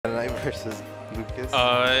Knight versus Lucas?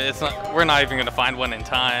 It's not. We're not even gonna find one in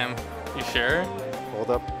time. You sure?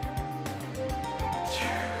 Hold up.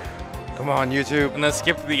 Come on, YouTube. And then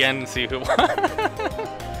skip to the end and see who won.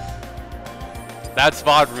 That's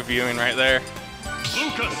VOD reviewing right there.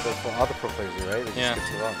 That's for all the pro players, right? They Yeah. just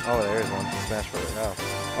skip to one. Oh, there is one. Smash for it now.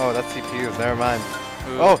 Oh, that's CPUs. Never mind.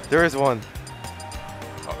 Ooh. Oh, there is one.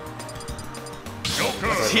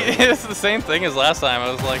 See, it's the same thing as last time.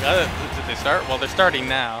 I was like, did they start? Well, they're starting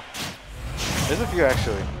now. There's a few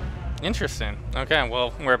actually. Interesting. Okay,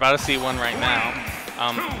 well, we're about to see one right now.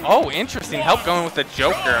 Oh, interesting. Help going with the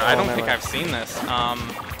Joker. I don't think I've seen this. I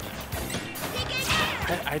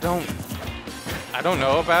don't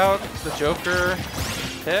know about the Joker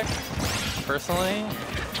pick personally.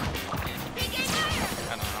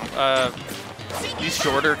 I don't know. These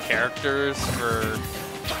shorter characters for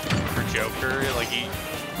Joker, like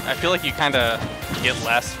I feel like you kind of get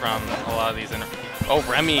less from a lot of these. Oh,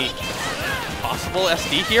 Remi, possible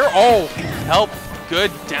SD here. Oh, help!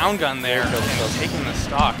 Good down gun there, and taking the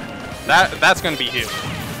stock. That's gonna be huge.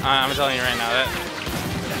 I'm telling you right now.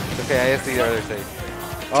 It's okay, I see the other side.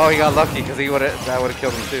 Oh, he got lucky because that would have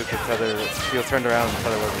killed him too. Because he was turned around and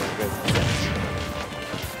Tether wasn't as good.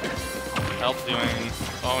 Help doing.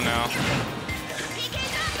 Oh no.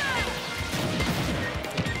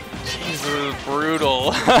 Jesus,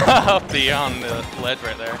 brutal up beyond the ledge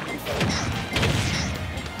right there.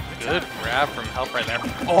 Good grab from Help right there.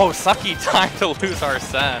 Oh, sucky time to lose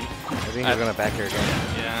Arsene. I think he's gonna back here again.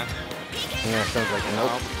 Yeah. Yeah, sounds like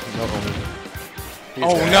nope. No.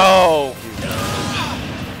 Oh no!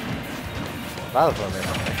 That was fun, man.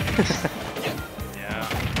 Yeah.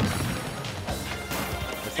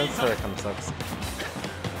 The sensor kind of sucks.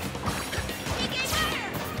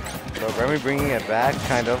 So Remi bringing it back,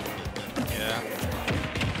 kind of. Yeah.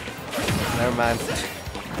 Never mind.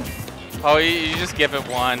 Oh, you just give it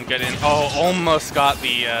one. Good in. Oh, almost got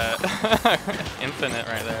the infinite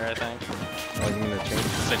right there, I think. Oh, you mean the chain?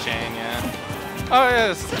 The chain, yeah. Oh,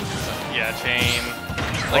 yes. Yeah, chain.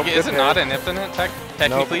 Like, is it not an infinite technically?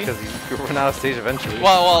 No, because you run out of stage eventually.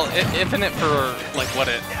 Well, infinite for like what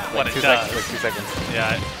it does. Like 2 seconds.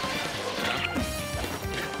 Yeah.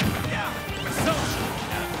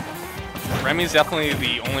 Remi's definitely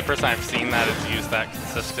the only person I've seen that has used that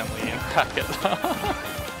consistently in bracket.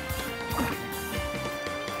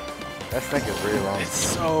 That snake is really long. It's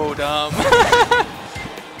so dumb.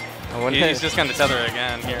 He's just gonna tether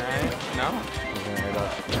again here, right? No?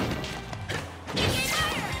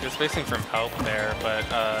 He was facing from Help there, but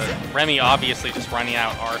Remi obviously just running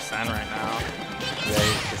out Arsene right now. Yeah,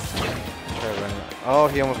 he's just running. Oh,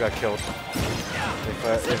 he almost got killed. If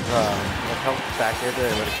Help back there, it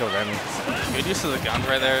would have killed Remi. Good use of the guns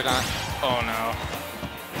right there. Oh no.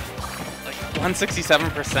 Like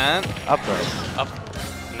 167%? Up throw. Up.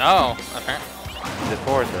 No, apparently. The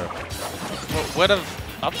forward throw. Would have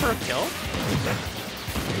up throw killed?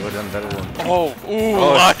 He would have done better than. Oh, ooh,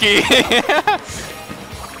 lucky.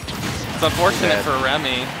 It's unfortunate for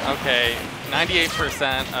Remi. Okay,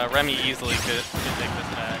 98%. Remi easily could take this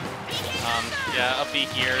back. Yeah, up B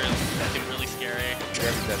here is looking really scary.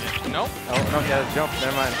 Nope. Oh, no, he has a jump.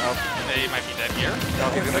 Never mind. Oh. He might be dead here. No,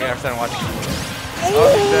 he's going to get Arsene watch. Oh,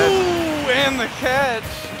 he's dead. And the catch.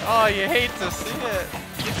 Oh, you hate to see it.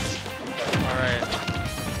 Alright.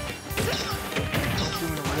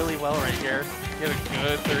 Doing really well right here. He had a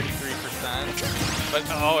good 33%. But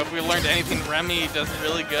oh, if we learned anything, Remi does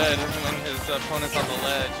really good when his opponent's on the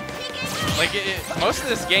ledge. Like, most of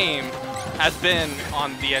this game has been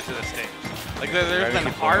on the edge of the stage. Like, there's been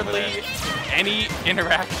hardly any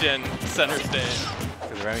interaction center stage.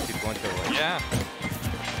 Because Remi keeps going to the ledge. Yeah.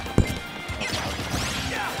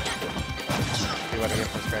 See what I get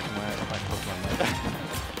for scratching my Pokemon leg.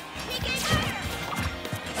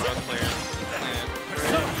 Both players.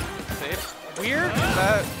 Safe. Weird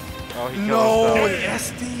that. Oh, he killed no,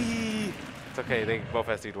 himself. SD. It's okay, they both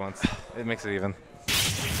SD'd once. It makes it even.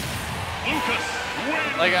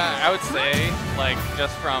 Like I would say, like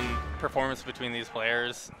just from performance between these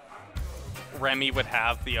players, Remi would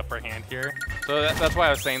have the upper hand here. So that's why I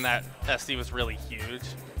was saying that SD was really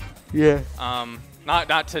huge. Yeah.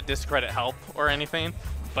 Not to discredit Help or anything,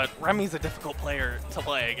 but Remi's a difficult player to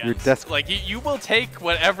play against. Like you will take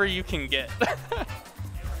whatever you can get.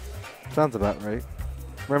 Sounds about right.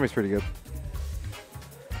 Remi's pretty good.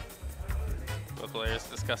 Both players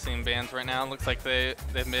discussing bans right now. Looks like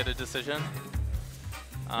they've made a decision.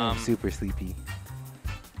 I'm super sleepy.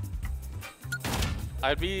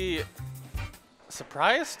 I'd be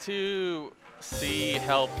surprised to see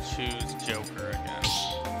Help choose Joker again.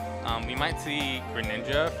 We might see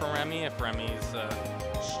Greninja from Remi if Remi's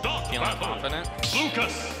feeling confident.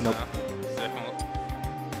 Lucas. Nope.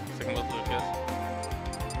 Sticking with Lucas.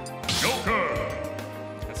 Joker.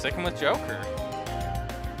 And sticking with Joker.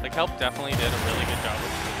 Like, Help definitely did a really good job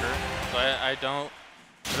with Joker. So I don't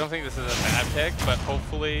think this is a bad pick, but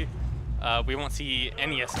hopefully we won't see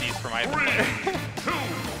any SDs from either player.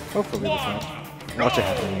 Hopefully this not. Watch it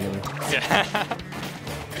happen immediately. Yeah.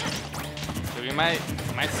 So we might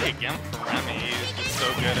see a Gimp from Remi. He's just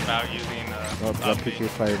so good about using Oh, that PK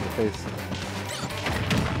fire in the face.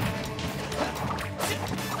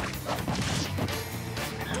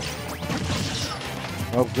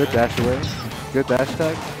 Oh, good dash away. Good dash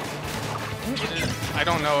tag. I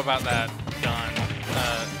don't know about that gun.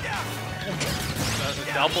 The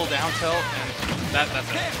double down tilt and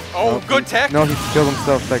that's it. Oh, good tech! No, he killed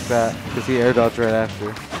himself like that because he air dodged right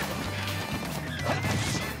after.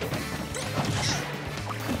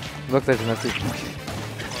 Looks like messy.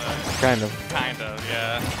 Kind of. Kind of,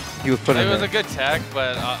 yeah. He was putting it was a good tech,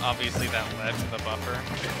 but obviously that led to the buffer.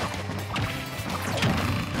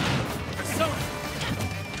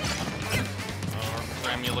 Oh,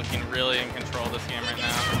 Remi looking really in control of this game right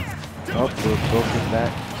now. Oh, we're both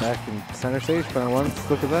back in center stage by once.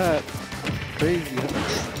 Look at that. Crazy.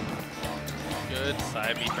 Good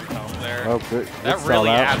side B from Help there. Oh, good. That Good really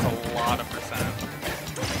sell out. adds a lot of percent.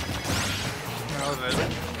 Oh, the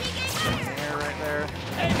air right there.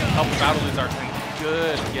 Help Battle lose our thing.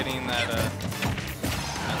 Good getting that,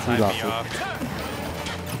 side B off.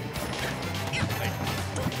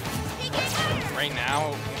 Like, right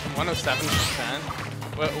now,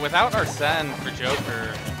 107%. Without Arsene for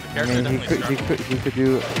Joker, the character definitely he could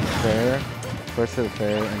do fair, first to the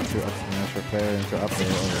fair into up smash, or fair into up air,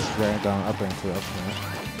 or fair down up air into up smash.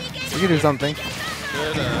 He could do something.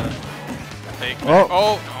 Good fake.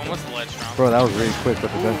 Oh, almost ledge drop. Bro, that was really quick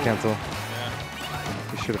with the gun cancel. Yeah.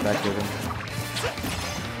 He should have backed him.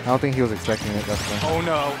 I don't think he was expecting it. That's why. Oh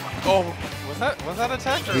no. Oh, was that a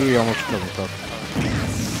tech? Or? He almost killed himself.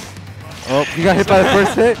 Oh, he got hit by the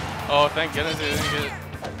first hit. Oh, thank goodness he didn't get.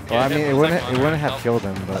 Well, I mean, it wouldn't have killed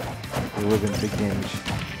him, but it would have been big damage.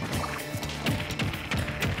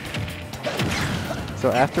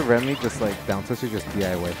 So after Remi just like down tilts, you just DI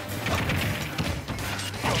away.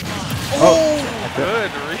 Oh,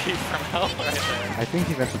 good read from Help right there. I think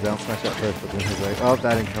he meant to down smash at first, but then he's like, oh,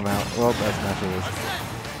 that didn't come out. Well, that smash it is.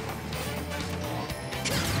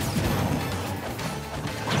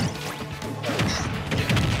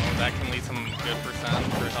 Oh, that can lead some good percent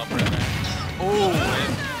for Help right there. Oh,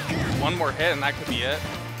 one more hit and that could be it.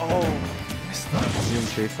 Oh, missed the. You can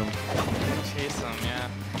chase him. Chase him, yeah.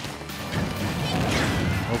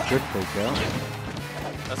 Oh, good fake out.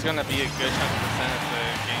 That's gonna be a good chunk of percent if the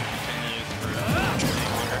game continues for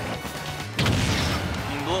longer.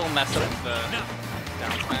 A little mess up with the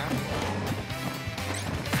down smash.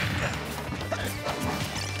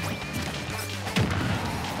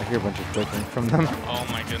 I hear a bunch of clicking from them. Oh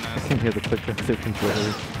my goodness. I can hear the click from their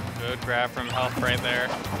controllers. Good grab from Help right there.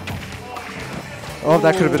 Oh,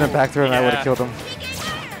 that could have been a back throw and I would have killed him.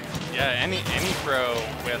 Yeah, any throw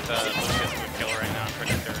with Lucas would kill right now, I'm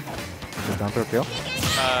pretty sure. Is it down throw kill?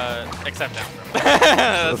 Except down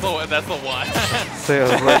throw. that's the one. So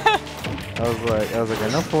I was like, I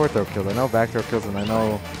know forward throw kills, I know back throw kills, and I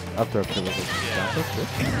know up throw kills. Like, Yeah. down throw's good.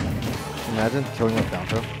 Imagine killing with down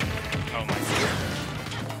throw. Oh my god.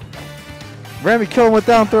 Remi, kill him with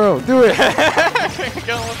down throw. Do it.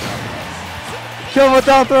 Kill him. Kill him with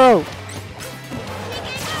down throw.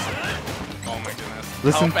 Oh my goodness.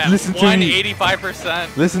 Listen Help at to me.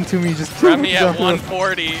 185%. Listen to me. Just kill him Remi with at down throw.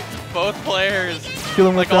 140. Both players. Kill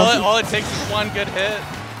him with Like down throw. all it takes is one good hit.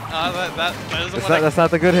 That isn't That's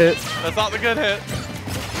not the good hit. That's not the good hit.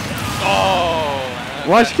 Oh.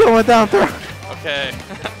 Watch kill him with down throw. Okay.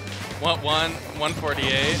 148.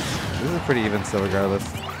 This is pretty even still, regardless.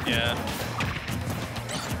 Yeah.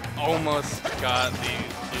 Almost got the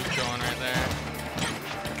loop going right there.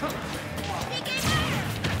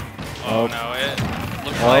 Oh no, it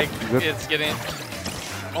looks like good. it's getting.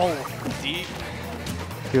 Oh, deep.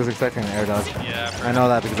 He was expecting an air dodge. Yeah. I know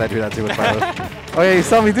that because I do that too with Philo. Oh yeah, you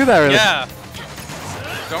saw me do that already. Yeah.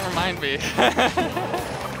 Don't remind me.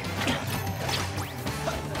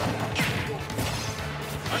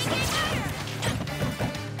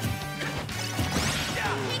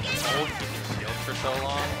 Hold shield for so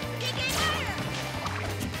long.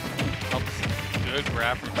 Helps. Good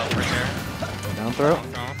grab from Help right there. Down throw.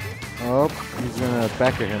 Down throw. Oh, he's gonna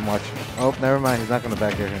back air him. Watch. Oh, never mind. He's not gonna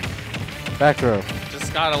back air him. Back throw.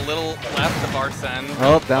 Just got a little left of Arsene.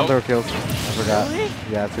 Oh, down throw kills. I forgot. Really?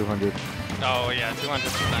 Yeah, 200. Oh yeah, 200%.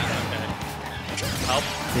 Okay. help.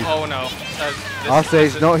 Oh no.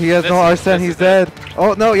 Offstage. No, he has no Arsene. He's dead.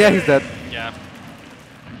 Oh no, yeah, he's dead. Yeah.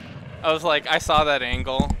 I was like, I saw that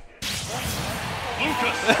angle.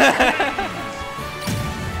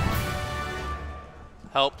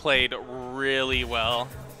 Help played really well.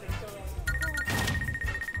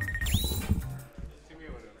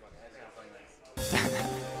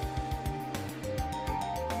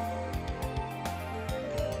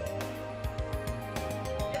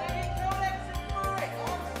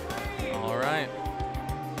 All right.